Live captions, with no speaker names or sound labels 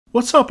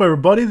What's up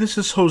everybody, this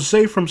is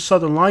Jose from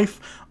Southern Life.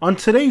 On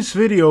today's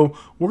video,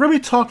 we're going to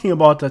be talking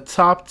about the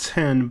top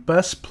 10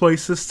 best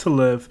places to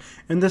live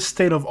in the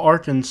state of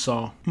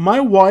Arkansas. My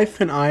wife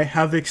and I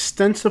have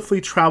extensively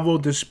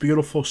traveled this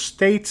beautiful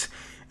state,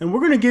 and we're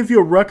going to give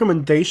you a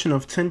recommendation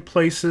of 10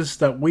 places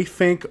that we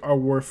think are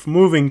worth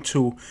moving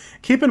to.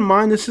 Keep in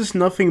mind, this is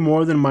nothing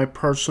more than my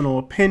personal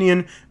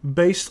opinion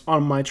based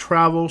on my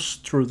travels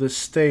through this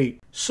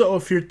state. So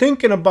if you're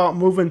thinking about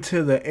moving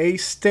to the A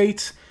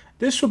state,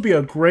 this would be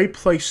a great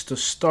place to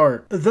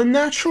start. The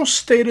natural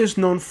state is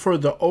known for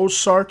the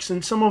Ozarks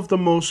and some of the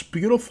most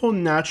beautiful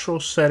natural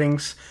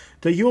settings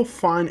that you'll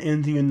find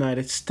in the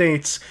United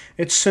States.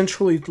 It's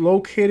centrally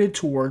located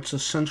towards the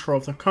center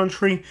of the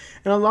country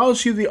and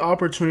allows you the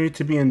opportunity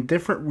to be in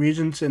different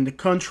regions in the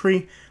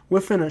country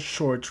within a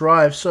short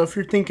drive. So if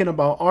you're thinking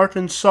about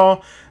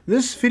Arkansas,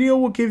 this video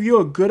will give you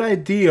a good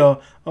idea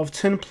of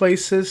 10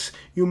 places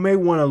you may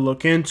want to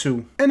look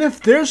into. And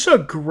if there's a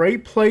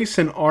great place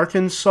in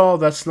Arkansas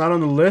that's not on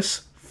the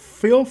list,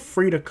 feel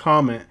free to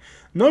comment.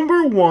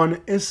 Number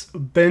 1 is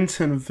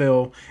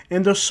Bentonville,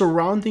 and the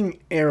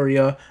surrounding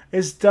area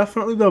is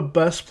definitely the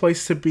best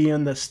place to be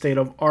in the state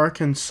of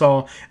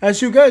Arkansas.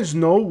 As you guys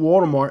know,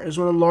 Walmart is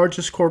one of the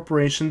largest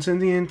corporations in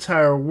the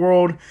entire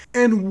world,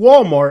 and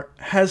Walmart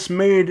has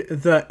made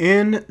the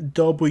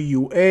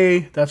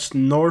NWA, that's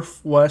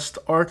Northwest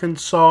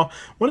Arkansas,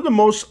 one of the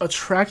most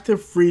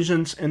attractive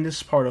regions in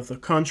this part of the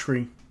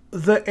country.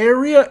 The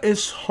area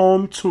is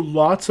home to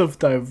lots of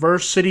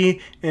diversity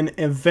and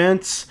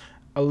events,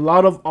 a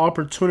lot of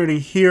opportunity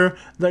here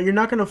that you're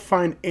not going to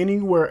find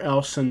anywhere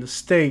else in the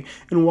state.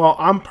 And while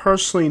I'm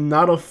personally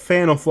not a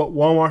fan of what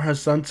Walmart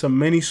has done to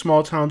many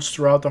small towns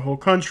throughout the whole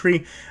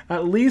country,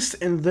 at least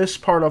in this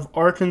part of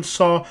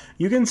Arkansas,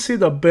 you can see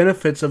the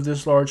benefits of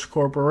this large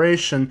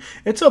corporation.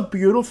 It's a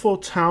beautiful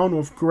town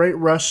with great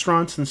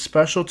restaurants and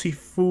specialty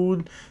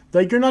food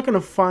that you're not going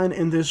to find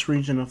in this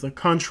region of the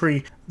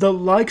country. The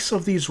likes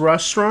of these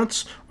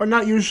restaurants are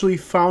not usually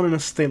found in a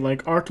state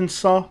like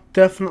Arkansas.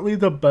 Definitely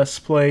the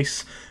best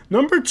place.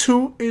 Number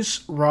 2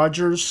 is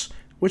Rogers,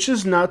 which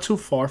is not too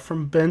far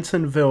from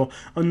Bentonville,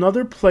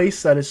 another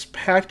place that is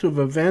packed with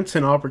events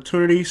and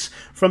opportunities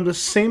from the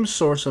same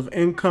source of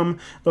income,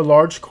 the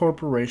large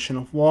corporation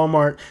of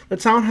Walmart. The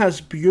town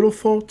has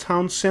beautiful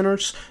town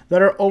centers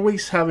that are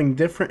always having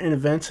different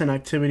events and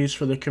activities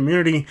for the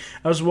community,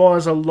 as well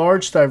as a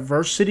large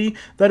diversity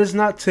that is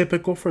not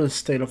typical for the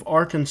state of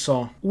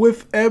Arkansas.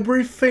 With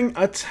everything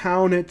a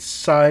town its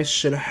size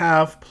should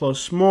have,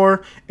 plus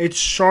more, it's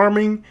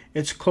charming,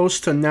 it's close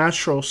to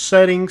natural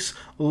settings,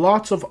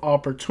 lots of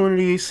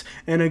opportunities,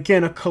 and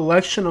again, a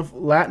collection of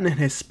Latin and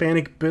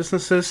Hispanic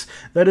businesses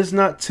that is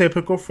not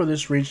typical for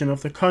this region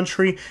of the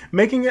country,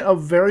 making it a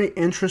very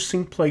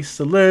interesting place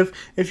to live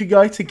if you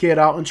like to get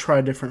out and try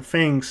different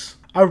things.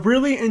 I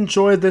really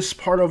enjoyed this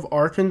part of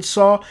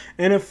Arkansas,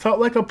 and it felt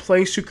like a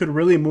place you could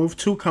really move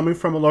to coming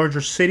from a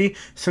larger city,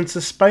 since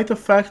despite the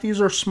fact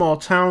these are small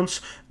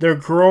towns, they're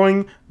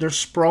growing, they're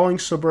sprawling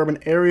suburban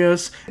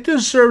areas. It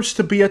deserves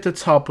to be at the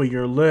top of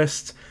your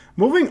list.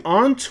 Moving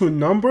on to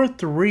number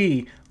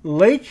 3,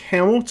 Lake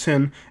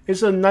Hamilton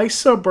is a nice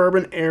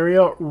suburban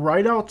area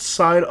right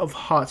outside of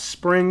Hot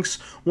Springs,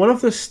 one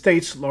of the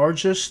state's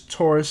largest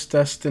tourist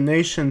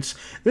destinations.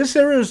 This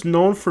area is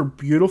known for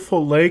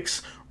beautiful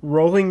lakes,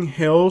 rolling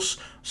hills,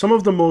 some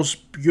of the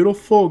most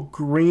beautiful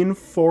green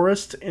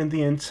forest in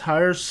the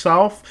entire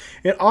South.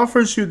 It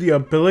offers you the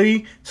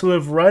ability to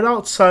live right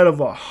outside of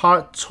a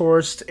hot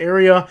tourist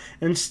area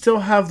and still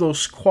have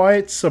those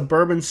quiet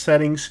suburban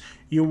settings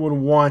you would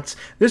want.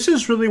 This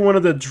is really one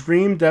of the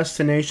dream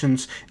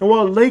destinations, and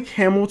while Lake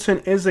Hamilton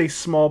is a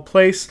small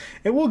place,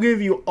 it will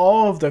give you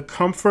all of the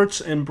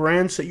comforts and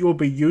brands that you will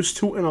be used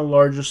to in a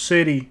larger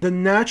city. The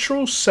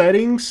natural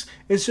settings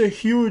is a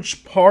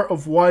huge part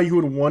of why you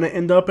would want to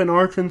end up in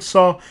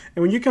Arkansas,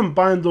 and when you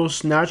combine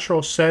those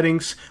natural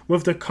settings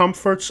with the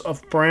comforts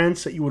of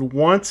brands that you would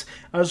want,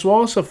 as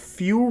well as a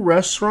few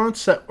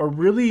restaurants that are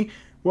really,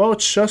 well,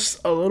 it's just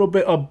a little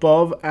bit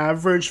above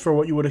average for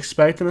what you would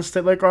expect in a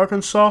state like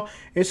Arkansas,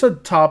 it's a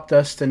top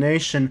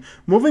destination.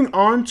 Moving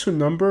on to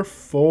number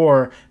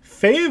 4,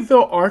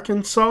 Fayetteville,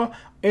 Arkansas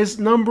is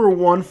number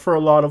 1 for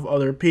a lot of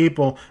other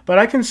people, but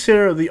I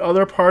consider the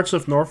other parts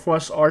of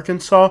Northwest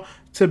Arkansas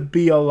to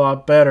be a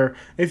lot better.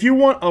 If you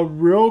want a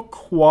real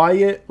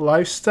quiet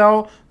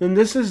lifestyle, then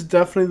this is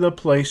definitely the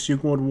place you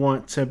would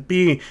want to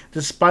be.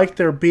 Despite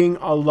there being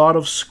a lot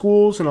of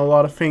schools and a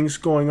lot of things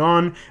going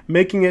on,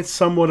 making it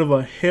somewhat of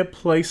a hip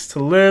place to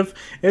live,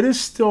 it is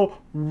still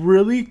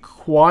really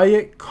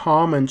quiet,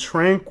 calm, and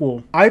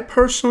tranquil. I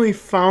personally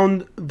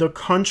found the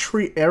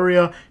country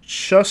area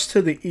just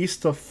to the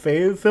east of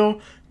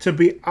Fayetteville to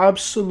be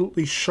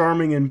absolutely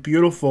charming and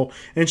beautiful.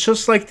 And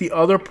just like the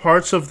other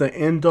parts of the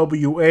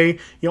NWA,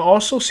 you'll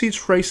also see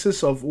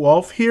traces of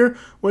wealth here,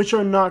 which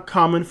are not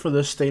common for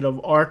the state of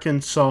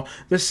Arkansas.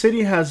 The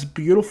city has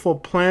beautiful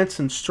plants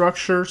and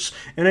structures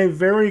and a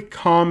very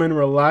calm and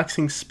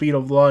relaxing speed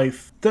of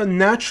life. The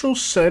natural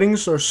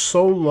settings are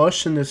so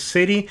lush in the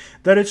city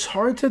that it's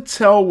hard to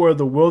tell where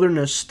the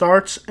wilderness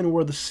starts and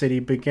where the city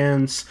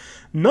begins.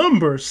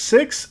 Number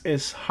 6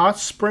 is Hot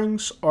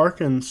Springs,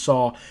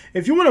 Arkansas.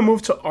 If you want to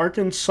move to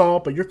Arkansas,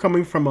 but you're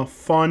coming from a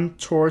fun,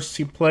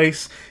 touristy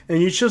place,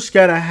 and you just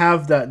gotta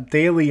have that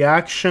daily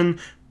action,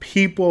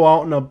 people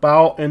out and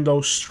about, and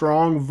those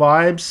strong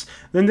vibes,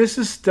 then this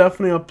is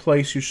definitely a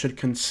place you should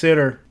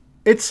consider.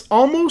 It's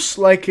almost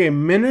like a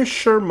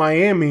miniature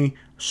Miami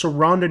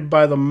surrounded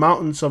by the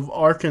mountains of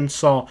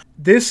Arkansas.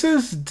 This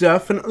is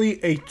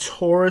definitely a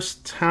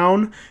tourist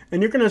town,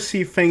 and you're going to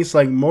see things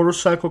like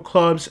motorcycle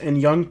clubs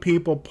and young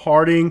people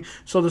partying,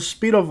 so the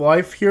speed of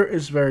life here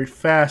is very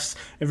fast.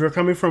 If you're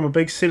coming from a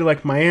big city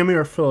like Miami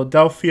or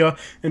Philadelphia,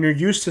 and you're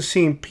used to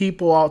seeing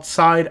people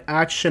outside,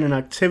 action and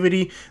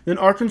activity, then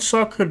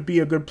Arkansas could be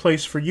a good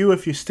place for you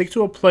if you stick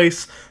to a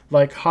place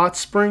like Hot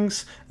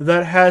Springs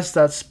that has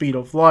that speed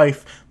of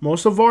life.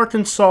 Most of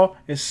Arkansas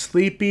is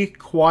sleepy,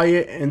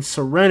 quiet, and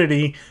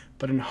serenity,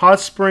 but in Hot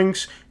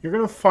Springs, you're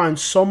going to find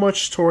so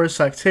much tourist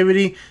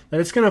activity that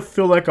it's going to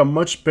feel like a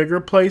much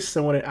bigger place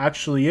than what it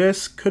actually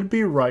is. Could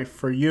be right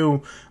for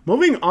you.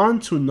 Moving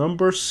on to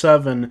number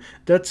 7,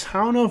 the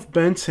town of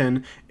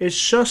Benton is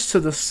just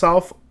to the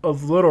south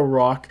of Little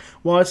Rock.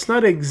 While it's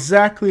not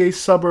exactly a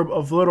suburb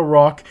of Little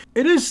Rock,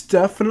 it is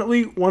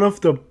definitely one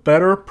of the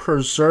better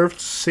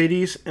preserved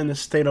cities in the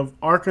state of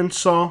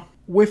Arkansas.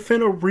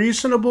 Within a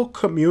reasonable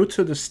commute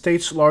to the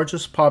state's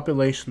largest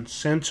population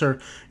center,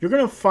 you're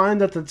going to find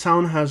that the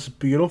town has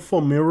beautiful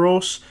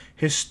murals,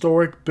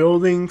 historic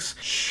buildings,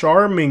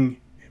 charming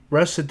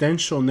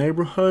residential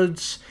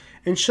neighborhoods,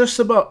 and just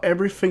about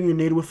everything you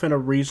need within a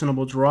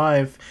reasonable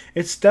drive.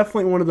 It's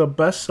definitely one of the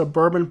best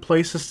suburban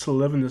places to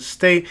live in the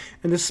state,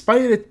 and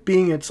despite it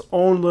being its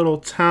own little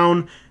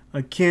town,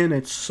 again,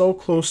 it's so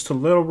close to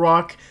Little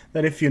Rock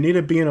that if you need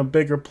to be in a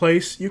bigger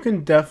place, you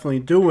can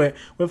definitely do it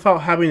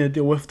without having to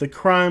deal with the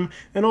crime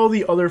and all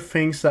the other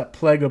things that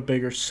plague a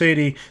bigger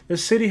city. The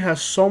city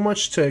has so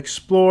much to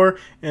explore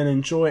and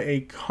enjoy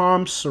a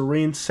calm,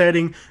 serene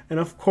setting, and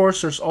of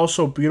course, there's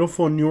also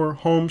beautiful newer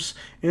homes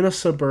in a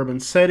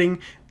suburban setting.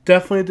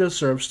 Definitely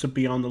deserves to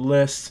be on the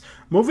list.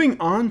 Moving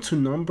on to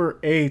number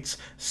 8,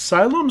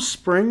 Siloam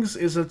Springs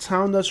is a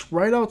town that's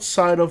right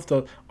outside of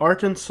the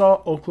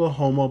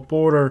Arkansas-Oklahoma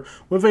border.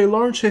 With a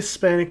large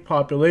Hispanic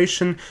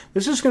population,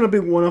 this is going to be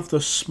one of the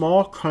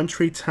small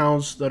country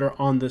towns that are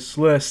on this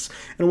list.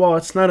 And while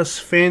it's not as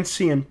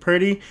fancy and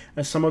pretty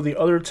as some of the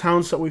other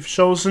towns that we've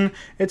chosen,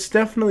 it's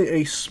definitely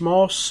a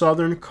small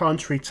southern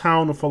country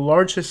town with a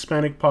large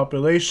Hispanic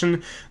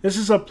population. This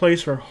is a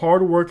place for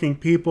hardworking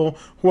people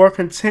who are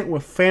content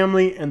with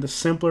family and the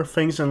simpler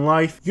things in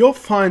life.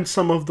 You'll find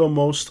some of the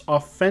most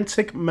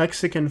authentic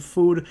Mexican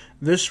food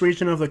this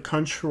region of the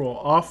country will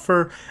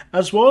offer,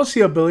 as well as the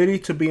ability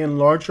to be in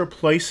larger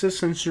places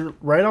since you're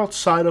right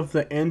outside of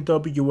the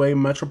NWA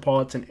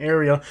metropolitan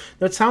area.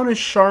 The town is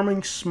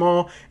charming,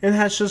 small, and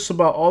has just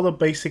about all the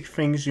basic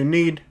things you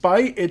need.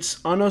 By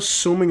its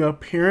unassuming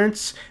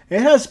appearance,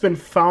 it has been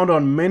found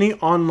on many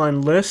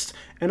online lists,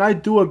 and I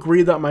do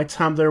agree that my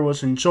time there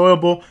was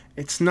enjoyable.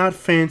 It's not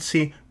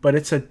fancy, but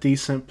it's a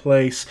decent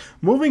place.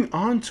 Moving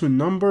on to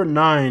number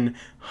 9,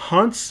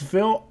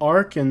 Huntsville,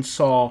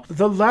 Arkansas.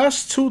 The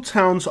last 2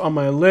 towns on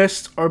my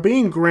list are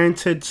being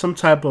granted some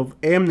type of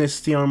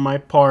amnesty on my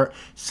part,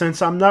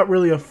 since I'm not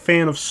really a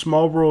fan of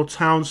small rural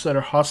towns that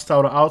are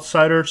hostile to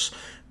outsiders,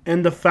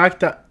 and the fact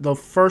that the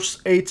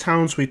first 8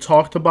 towns we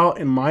talked about,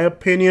 in my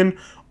opinion,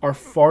 are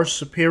far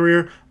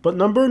superior. But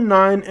number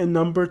 9 and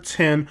number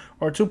 10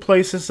 are 2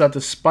 places that,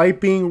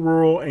 despite being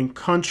rural and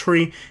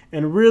country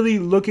and really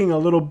looking a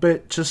little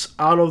bit just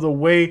out of the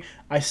way,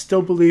 I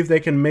still believe they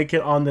can make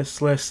it on this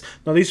list.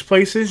 Now, these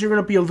places you're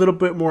going to be a little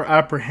bit more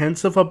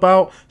apprehensive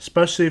about,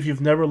 especially if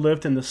you've never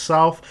lived in the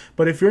South.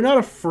 But if you're not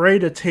afraid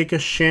to take a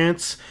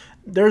chance,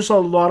 there's a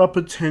lot of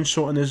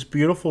potential in this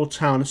beautiful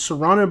town. It's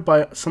surrounded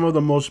by some of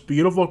the most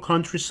beautiful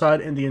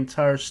countryside in the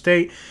entire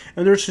state,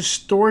 and there's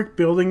historic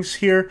buildings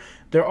here.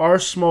 There are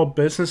small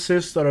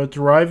businesses that are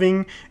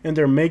thriving, and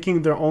they're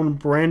making their own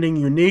branding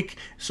unique.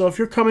 So if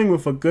you're coming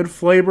with a good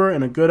flavor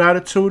and a good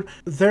attitude,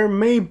 there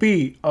may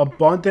be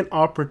abundant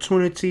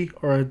opportunity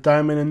or a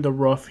diamond in the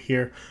rough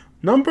here.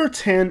 Number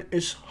 10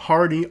 is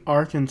Hardy,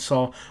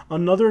 Arkansas,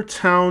 another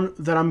town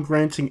that I'm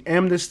granting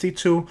amnesty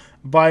to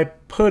by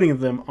putting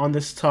them on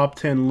this top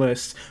 10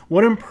 list.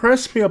 What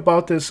impressed me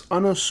about this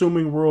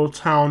unassuming rural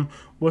town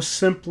was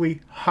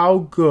simply how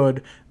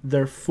good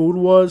their food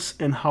was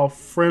and how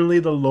friendly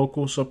the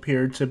locals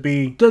appeared to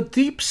be. The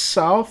Deep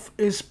South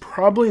is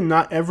probably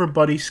not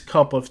everybody's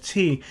cup of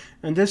tea,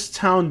 and this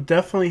town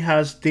definitely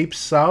has Deep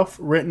South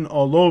written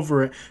all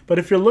over it. But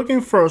if you're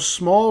looking for a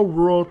small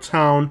rural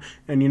town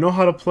and you know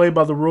how to play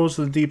by the rules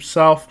of the Deep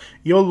South,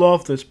 you'll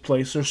love this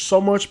place. There's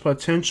so much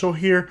potential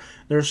here.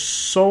 There's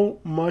so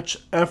much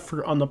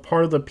effort on the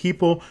part of the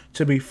people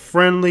to be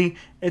friendly.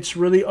 It's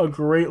really a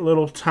great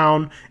little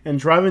town, and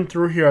driving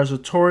through here as a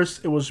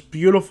tourist, it was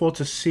beautiful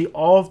to see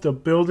all of the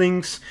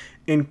buildings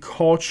and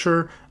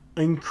culture,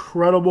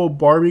 incredible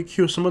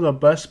barbecue, some of the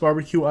best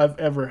barbecue I've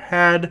ever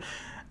had.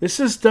 This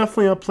is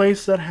definitely a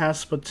place that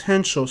has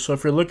potential. So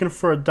if you're looking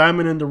for a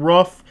diamond in the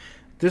rough,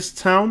 this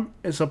town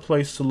is a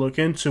place to look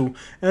into.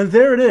 And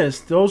there it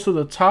is. Those are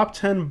the top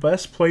 10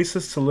 best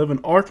places to live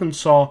in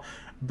Arkansas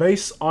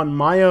based on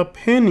my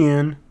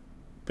opinion,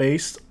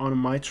 based on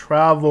my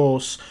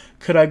travels.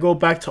 Could I go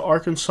back to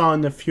Arkansas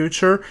in the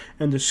future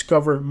and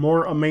discover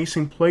more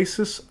amazing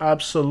places?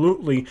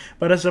 Absolutely.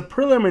 But as a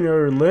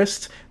preliminary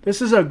list,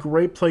 this is a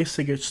great place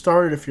to get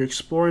started if you're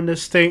exploring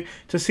this state,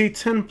 to see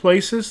 10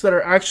 places that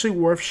are actually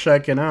worth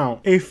checking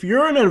out. If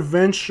you're an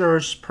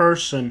adventurous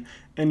person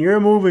and you're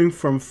moving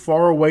from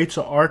far away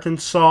to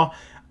Arkansas,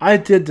 I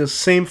did the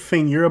same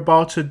thing you're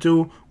about to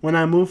do when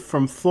I moved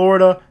from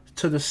Florida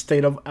to the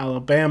state of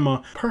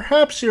Alabama.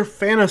 Perhaps you're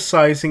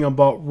fantasizing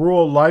about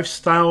rural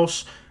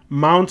lifestyles,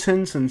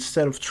 mountains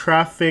instead of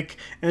traffic,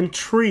 and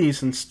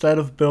trees instead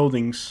of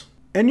buildings.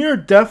 And you're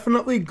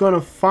definitely going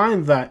to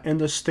find that in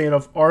the state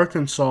of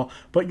Arkansas,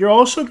 but you're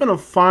also going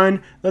to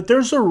find that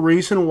there's a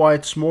reason why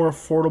it's more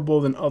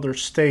affordable than other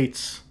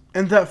states.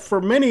 And that for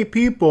many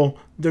people,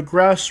 the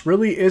grass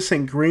really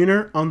isn't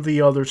greener on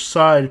the other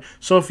side.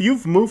 So if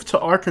you've moved to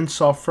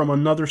Arkansas from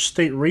another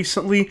state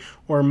recently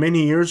or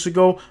many years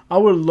ago, I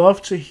would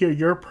love to hear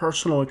your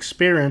personal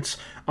experience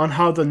on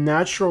how the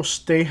natural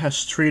state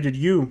has treated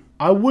you.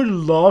 I would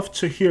love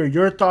to hear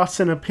your thoughts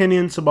and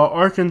opinions about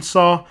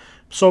Arkansas.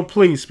 So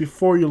please,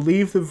 before you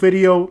leave the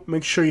video,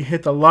 make sure you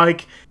hit the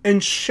like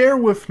and share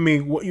with me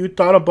what you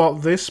thought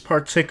about this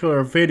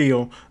particular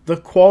video. The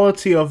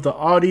quality of the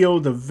audio,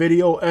 the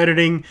video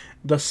editing,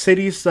 the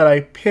cities that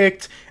I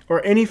picked,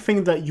 or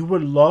anything that you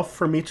would love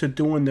for me to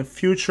do in the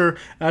future,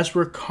 as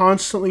we're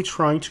constantly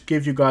trying to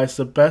give you guys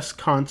the best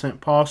content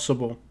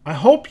possible. I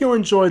hope you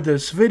enjoyed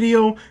this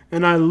video,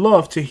 and I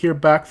love to hear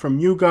back from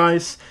you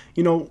guys.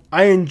 You know,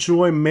 I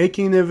enjoy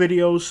making the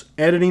videos,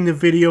 editing the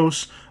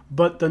videos,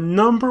 but the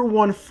number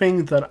one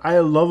thing that I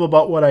love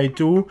about what I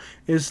do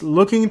is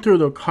looking through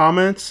the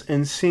comments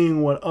and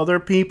seeing what other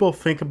people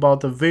think about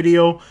the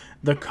video,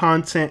 the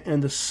content,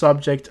 and the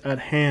subject at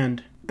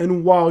hand.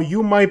 And while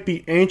you might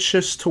be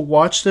anxious to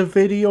watch the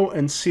video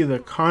and see the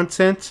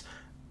content,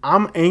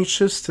 I'm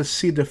anxious to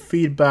see the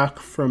feedback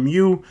from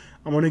you.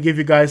 I'm going to give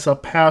you guys a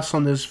pass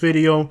on this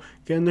video.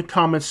 Get in the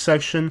comments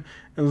section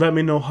and let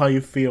me know how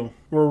you feel.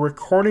 We're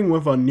recording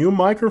with a new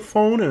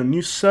microphone and a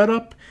new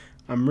setup.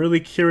 I'm really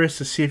curious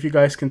to see if you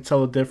guys can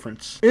tell the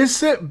difference.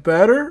 Is it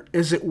better?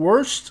 Is it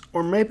worse?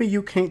 Or maybe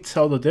you can't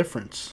tell the difference.